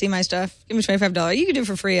can see my stuff. Give me $25. You can do it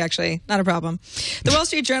for free, actually. Not a problem. The Wall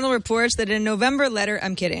Street Journal reports that in a November letter,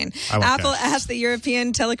 I'm kidding, Apple asked the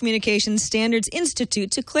European Telecommunications Standards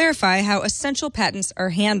Institute to clarify how essential patents are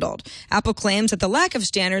handled. Apple claims that the lack of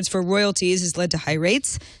standards for royalties has led to high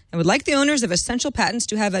rates and would like the owners of essential patents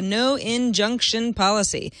to have a no-injunction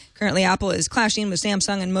policy. Currently, Apple is clashing with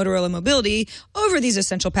Samsung and Motorola Mobility over these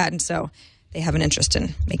essential patents, so they have an interest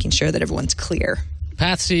in making sure that everyone's clear.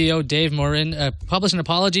 Path CEO Dave Morin published an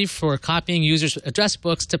apology for copying users' address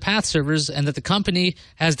books to Path servers and that the company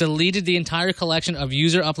has deleted the entire collection of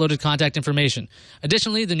user-uploaded contact information.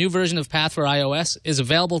 Additionally, the new version of Path for iOS is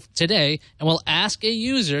available today and will ask a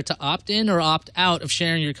user to opt in or opt out of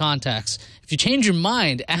sharing your contacts. If you change your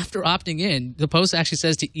mind after opting in, the post actually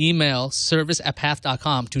says to email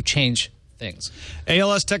service@path.com to change things.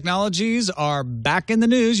 ALS Technologies are back in the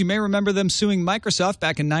news. You may remember them suing Microsoft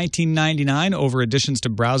back in 1999 over additions to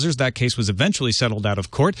browsers. That case was eventually settled out of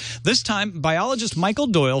court. This time, biologist Michael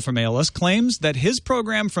Doyle from ALS claims that his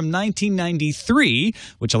program from 1993,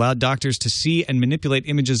 which allowed doctors to see and manipulate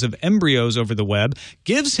images of embryos over the web,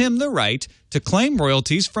 gives him the right to claim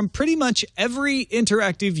royalties from pretty much every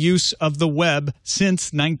interactive use of the web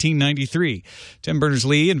since 1993. Tim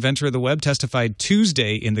Berners-Lee, inventor of the web, testified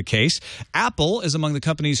Tuesday in the case. Apple is among the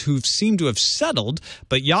companies who seem to have settled,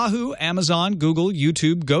 but Yahoo, Amazon, Google,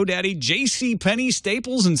 YouTube, GoDaddy, JCPenney,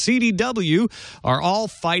 Staples, and CDW are all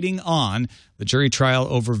fighting on. The jury trial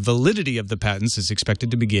over validity of the patents is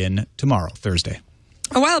expected to begin tomorrow, Thursday.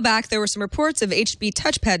 A while back, there were some reports of HP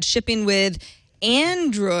touchpads shipping with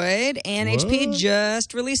Android, and HP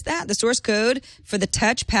just released the source code for the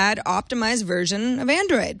touchpad optimized version of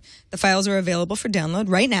Android. The files are available for download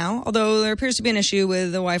right now, although there appears to be an issue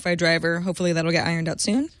with the Wi-Fi driver. Hopefully that'll get ironed out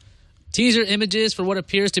soon. Teaser images for what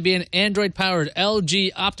appears to be an Android-powered LG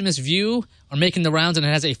Optimus View are making the rounds, and it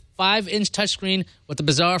has a 5-inch touchscreen with a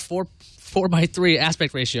bizarre 4:3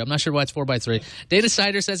 aspect ratio. I'm not sure why it's 4:3.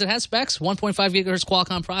 DataCider says it has specs: 1.5 gigahertz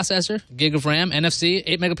Qualcomm processor, gig of RAM, NFC,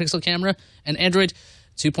 8-megapixel camera, and Android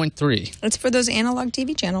 2.3. It's for those analog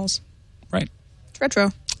TV channels. Right. It's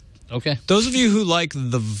retro. Okay. Those of you who like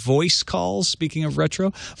the voice calls, speaking of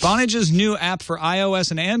retro, Vonage's new app for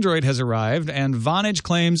iOS and Android has arrived, and Vonage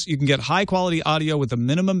claims you can get high-quality audio with a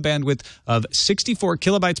minimum bandwidth of 64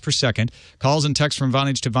 kilobytes per second. Calls and texts from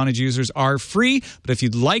Vonage to Vonage users are free, but if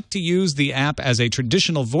you'd like to use the app as a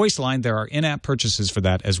traditional voice line, there are in-app purchases for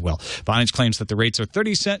that as well. Vonage claims that the rates are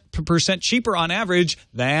 30% cheaper on average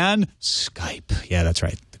than Skype. Yeah, that's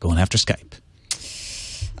right. They're going after Skype.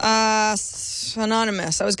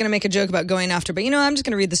 Anonymous. I was going to make a joke about going after, but I'm just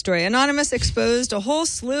going to read the story. Anonymous exposed a whole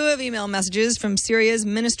slew of email messages from Syria's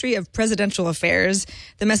Ministry of Presidential Affairs.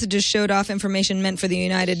 The messages showed off information meant for the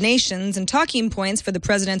United Nations and talking points for the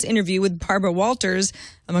president's interview with Barbara Walters,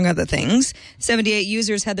 among other things. 78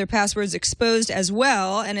 users had their passwords exposed as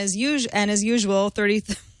well, and as usual,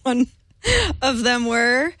 31 of them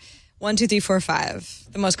were 1, 2, 3, 4, 5.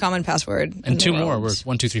 The most common password. And two more were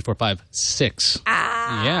 1, 2, 3, 4, 5, 6.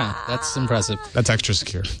 Yeah, that's impressive. That's extra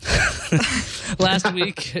secure. Last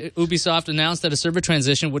week, Ubisoft announced that a server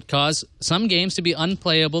transition would cause some games to be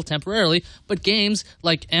unplayable temporarily, but games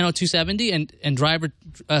like Anno 270 and Driver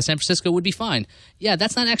San Francisco would be fine. Yeah,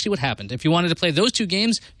 that's not actually what happened. If you wanted to play those two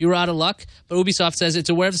games, you were out of luck, but Ubisoft says it's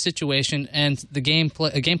aware of the situation and the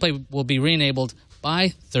gameplay will be re-enabled by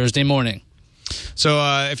Thursday morning. So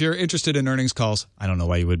if you're interested in earnings calls, I don't know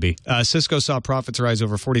why you would be. Cisco saw profits rise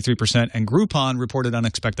over 43%, and Groupon reported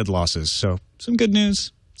unexpected losses. So some good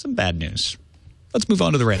news, some bad news. Let's move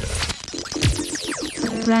on to the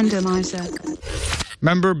randomizer.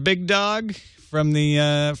 Remember Big Dog from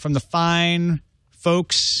the fine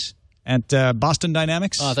folks at Boston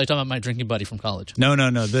Dynamics? Oh, I thought you were talking about my drinking buddy from college. No.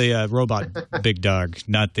 The robot Big Dog,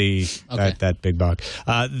 not the that Big Dog.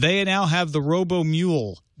 They now have the Robo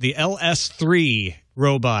Mule, the LS3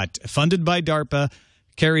 robot, funded by DARPA,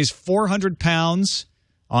 carries 400 pounds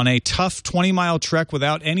on a tough 20-mile trek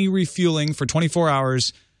without any refueling for 24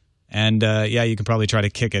 hours. And you can probably try to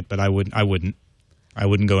kick it, but I wouldn't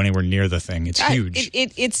go anywhere near the thing. It's huge.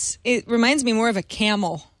 It reminds me more of a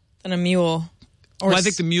camel than a mule. Well, I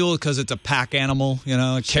think the mule, because it's a pack animal,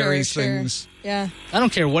 it carries things. Yeah. I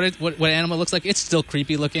don't care what animal it looks like. It's still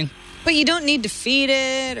creepy looking. But you don't need to feed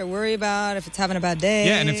it or worry about if it's having a bad day.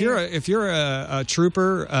 Yeah, and if you're a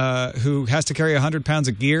trooper who has to carry 100 pounds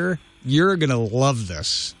of gear, you're gonna love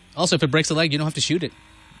this. Also, if it breaks a leg, you don't have to shoot it.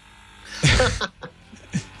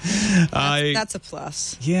 That's a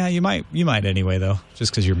plus. Yeah, you might anyway though,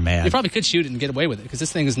 just because you're mad. You probably could shoot it and get away with it because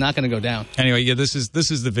this thing is not going to go down. Anyway, yeah, this is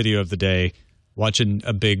the video of the day. Watching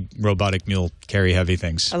a big robotic mule carry heavy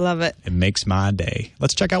things. I love it. It makes my day.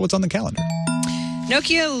 Let's check out what's on the calendar.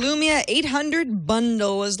 Nokia Lumia 800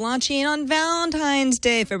 bundle is launching on Valentine's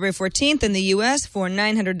Day, February 14th in the U.S. for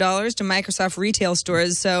 $900 to Microsoft retail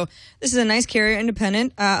stores. So this is a nice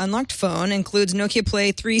carrier-independent unlocked phone. Includes Nokia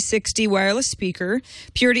Play 360 wireless speaker,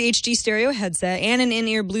 Purity HD stereo headset, and an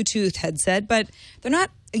in-ear Bluetooth headset. But they're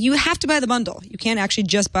not... You have to buy the bundle. You can't actually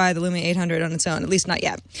just buy the Lumia 800 on its own, at least not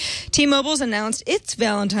yet. T-Mobile's announced its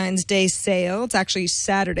Valentine's Day sale. It's actually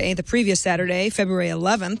Saturday, the previous Saturday, February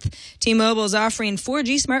 11th. T-Mobile is offering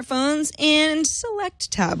 4G smartphones and select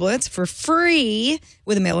tablets for free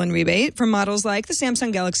with a mail-in rebate for models like the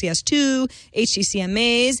Samsung Galaxy S2, HTC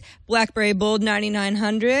Amaze, BlackBerry Bold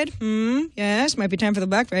 9900. Yes, might be time for the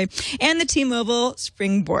BlackBerry. And the T-Mobile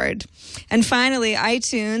Springboard. And finally,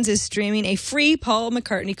 iTunes is streaming a free Paul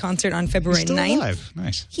McCartney concert on February 9th. He's still alive.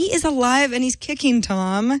 Nice. He is alive and he's kicking,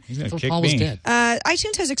 Tom. He's going to kick Paul was dead.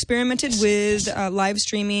 iTunes has experimented with live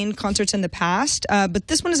streaming concerts in the past, but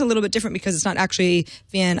this one is a little bit different because it's not actually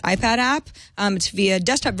via an iPad app. It's via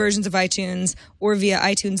desktop versions of iTunes or via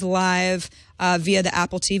iTunes Live. Via the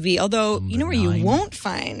Apple TV. Although, you know where you won't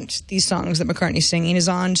find these songs that McCartney's singing is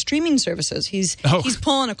on streaming services. He's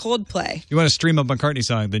pulling a Coldplay. You want to stream a McCartney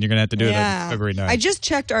song, then you're going to have to do it on February 9th. I just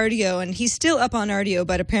checked Rdio, and he's still up on Rdio,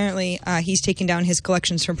 but apparently he's taking down his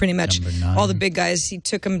collections from pretty much all the big guys. He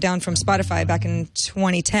took them down from Spotify back in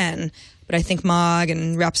 2010. But I think Mog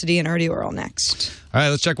and Rhapsody and Rdio are all next. All right,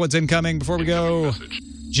 let's check what's incoming before we go.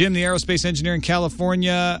 Jim, the aerospace engineer in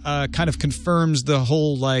California, kind of confirms the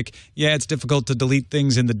whole, it's difficult to delete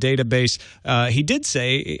things in the database. He did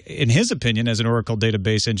say, in his opinion, as an Oracle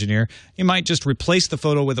database engineer, he might just replace the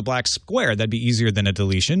photo with a black square. That'd be easier than a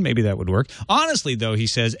deletion. Maybe that would work. Honestly, though, he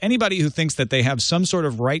says, anybody who thinks that they have some sort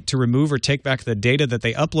of right to remove or take back the data that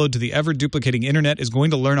they upload to the ever-duplicating internet is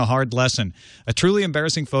going to learn a hard lesson. A truly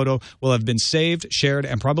embarrassing photo will have been saved, shared,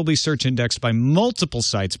 and probably search indexed by multiple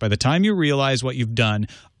sites by the time you realize what you've done.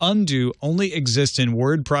 Undo only exists in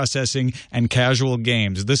word processing and casual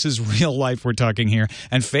games. This is real life we're talking here,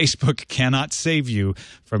 and Facebook cannot save you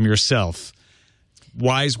from yourself.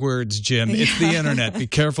 Wise words, Jim. It's the internet. Be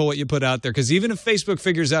careful what you put out there, because even if Facebook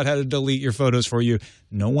figures out how to delete your photos for you,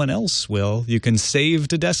 no one else will. You can save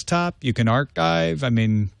to desktop. You can archive.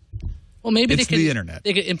 Well, maybe it's the internet.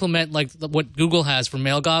 They could implement what Google has for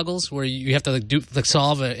mail goggles, where you have to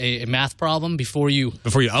solve a math problem before you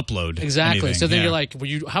upload. Exactly. Anything. So then you're like,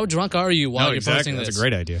 how drunk are you while you're posting this? That's a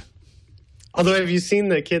great idea. Although, have you seen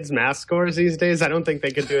the kids' math scores these days? I don't think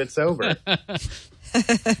they could do it sober.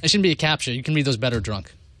 It shouldn't be a CAPTCHA. You can read those better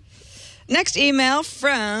drunk. Next email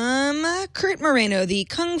from Kurt Moreno, the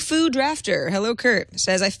Kung Fu Drafter. Hello, Kurt.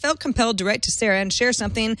 Says, I felt compelled to write to Sarah and share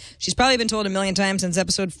something she's probably been told a million times since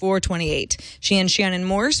episode 428. She and Shannon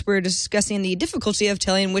Morse were discussing the difficulty of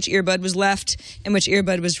telling which earbud was left and which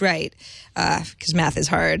earbud was right. Because math is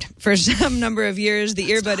hard. For some number of years,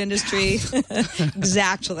 the earbud industry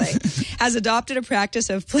exactly has adopted a practice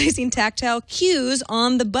of placing tactile cues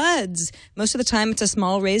on the buds. Most of the time, it's a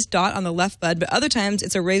small raised dot on the left bud, but other times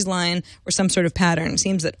it's a raised line or some sort of pattern. It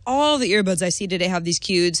seems that all the earbuds I see today have these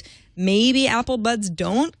cues. Maybe Apple buds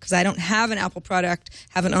don't, because I don't have an Apple product,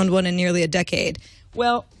 haven't owned one in nearly a decade.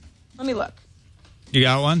 Well, let me look. You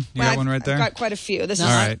got one? You got one right there? I've got quite a few. This is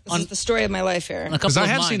the story of my life here. Because I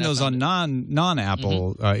have seen those on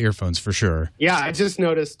non-Apple earphones for sure. Yeah, I just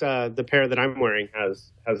noticed the pair that I'm wearing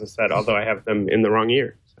has a set, although I have them in the wrong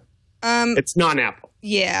ear. So. It's non-Apple.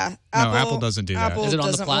 Yeah. Apple doesn't do that. Is it on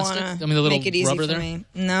the plastic? I mean, the little make it easy rubber for there? me.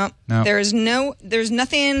 No. There's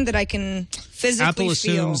nothing that I can physically Apple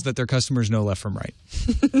assumes that their customers know left from right.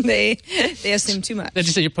 they assume too much. They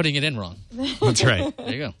just say you're putting it in wrong. That's right.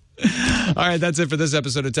 There you go. All right, that's it for this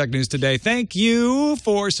episode of Tech News Today. Thank you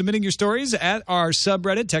for submitting your stories at our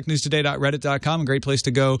subreddit, technewstoday.reddit.com. A great place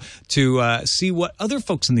to go to see what other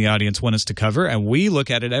folks in the audience want us to cover, and we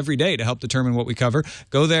look at it every day to help determine what we cover.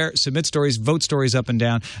 Go there, submit stories, vote stories up and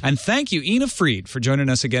down. And thank you, Ina Fried, for joining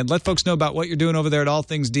us again. Let folks know about what you're doing over there at All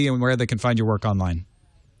Things D and where they can find your work online.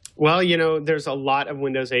 Well, there's a lot of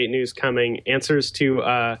Windows 8 news coming, answers to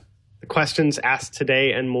the questions asked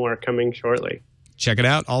today and more coming shortly. Check it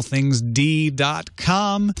out,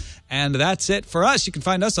 allthingsd.com. And that's it for us. You can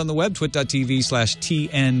find us on the web,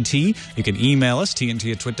 twit.tv/TNT. You can email us,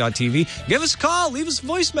 tnt@twit.tv. Give us a call, leave us a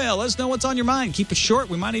voicemail. Let us know what's on your mind. Keep it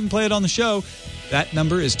short. We might even play it on the show. That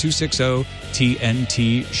number is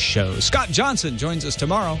 260-TNT-SHOW. Scott Johnson joins us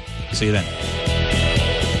tomorrow. See you then.